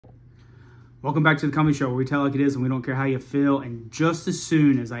Welcome back to the Comedy Show, where we tell like it is and we don't care how you feel. And just as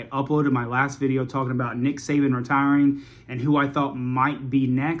soon as I uploaded my last video talking about Nick Saban retiring and who I thought might be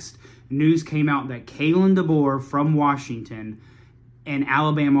next, news came out that Kalen DeBoer from Washington and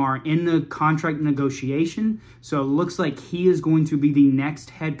Alabama are in the contract negotiation. So it looks like he is going to be the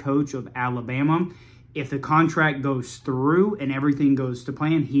next head coach of Alabama. If the contract goes through and everything goes to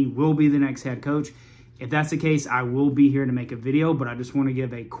plan, he will be the next head coach. If that's the case, I will be here to make a video, but I just want to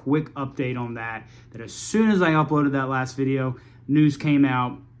give a quick update on that as soon as I uploaded that last video, news came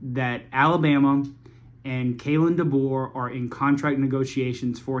out that Alabama and Kalen DeBoer are in contract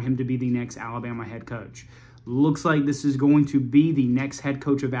negotiations for him to be the next Alabama head coach. Looks like this is going to be the next head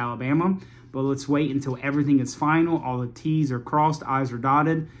coach of Alabama, but let's wait until everything is final, all the T's are crossed, I's are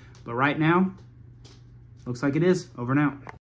dotted. But right now, looks like it is. Over and out.